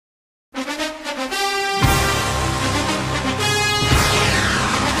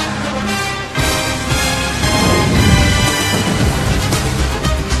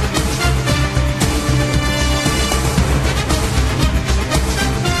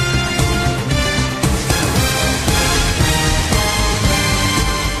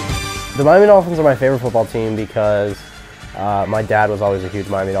The Miami Dolphins are my favorite football team because my dad was always a huge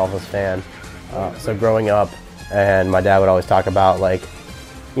Miami Dolphins fan. So growing up, and my dad would always talk about like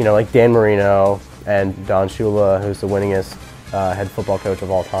Dan Marino and Don Shula, who's the winningest head football coach of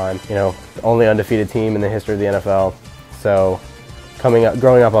all time. The only undefeated team in the history of the NFL. So growing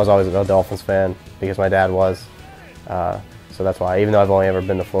up, I was always a Dolphins fan because my dad was. So that's why, even though I've only ever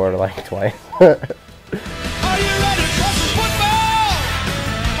been to Florida like twice.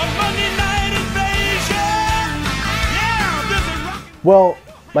 Well,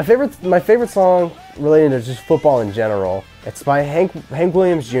 my favorite song relating to just football in general, it's by Hank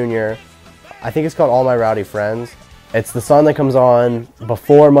Williams Jr. I think it's called All My Rowdy Friends. It's the song that comes on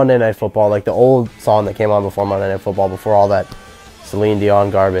before Monday Night Football, like the old song that came on before Monday Night Football, before all that Celine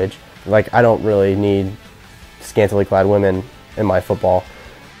Dion garbage. Like, I don't really need scantily clad women in my football.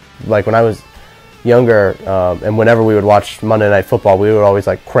 Like, when I was younger, and whenever we would watch Monday Night Football, we would always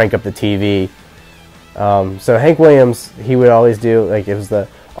like crank up the TV. So Hank Williams, he would always do, like, it was the,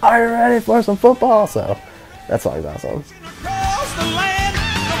 "Are you ready for some football?" So that song's awesome.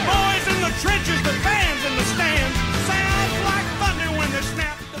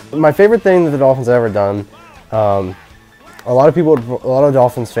 My favorite thing that the Dolphins have ever done, a lot of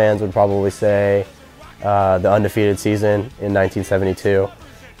Dolphins fans would probably say the undefeated season in 1972,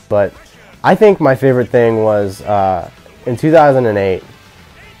 but I think my favorite thing was in 2008,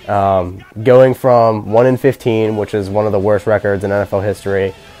 going from 1-15, which is one of the worst records in NFL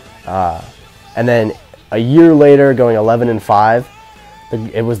history, and then a year later going 11-5.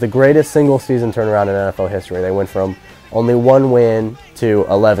 It was the greatest single season turnaround in NFL history. They went from only 1 win to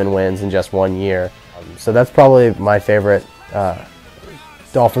 11 wins in just 1 year. So that's probably my favorite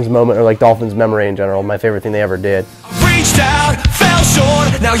Dolphins moment, or like Dolphins memory in general. My favorite thing they ever did. Reached out, fell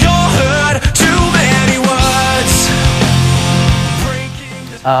short, now you're heard, too many words.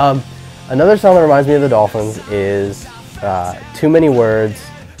 Another song that reminds me of the Dolphins is "Too Many Words"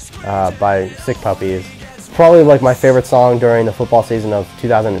 by Sick Puppies. It's probably like my favorite song during the football season of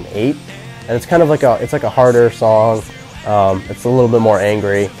 2008, and it's kind of like a harder song. It's a little bit more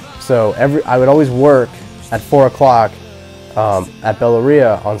angry. So I would always work at 4 o'clock at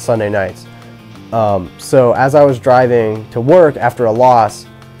Belleria on Sunday nights. So as I was driving to work after a loss,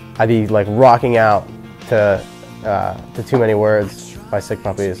 I'd be like rocking out to "Too Many Words" by Sick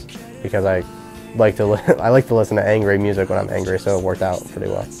Puppies because I like to listen to angry music when I'm angry, so it worked out pretty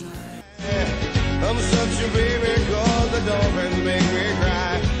well.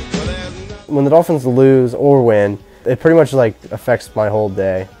 When the Dolphins lose or win, it pretty much like affects my whole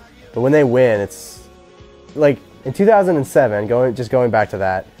day. But when they win, it's like in 2007. Going back to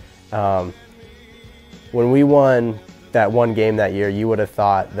that, when we won that one game that year, you would have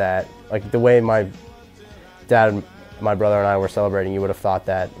thought that, like, the way my dad, my brother, and I were celebrating, you would have thought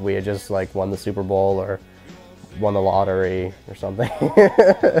that we had just like won the Super Bowl or won the lottery or something.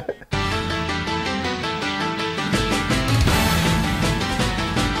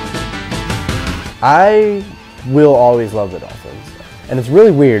 I will always love the Dolphins. And it's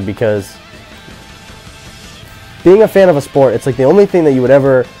really weird because being a fan of a sport, it's like the only thing that you would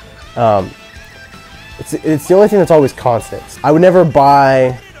ever, it's the only thing that's always constant. I would never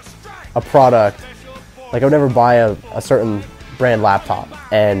buy a product, like I would never buy a certain brand laptop,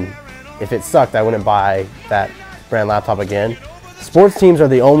 and if it sucked, I wouldn't buy that brand laptop again. Sports teams are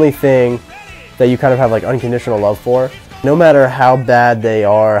the only thing that you kind of have like unconditional love for. No matter how bad they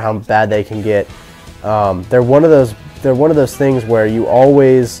are, how bad they can get, they're one of those things where you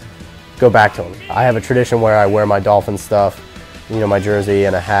always go back to them. I have a tradition where I wear my Dolphin stuff, my jersey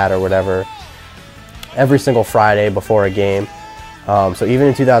and a hat or whatever, every single Friday before a game. So even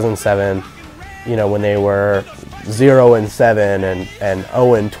in 2007, when they were 0-7 and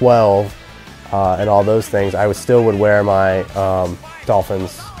 0-12 and all those things, I still would wear my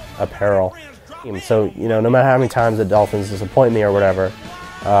Dolphins apparel. So no matter how many times the Dolphins disappoint me or whatever,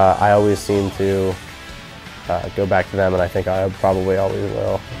 I always seem to go back to them, and I think I probably always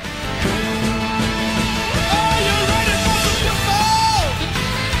will.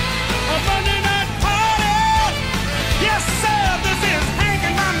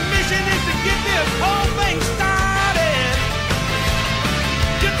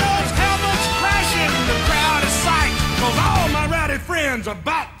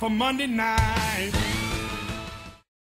 About for Monday night.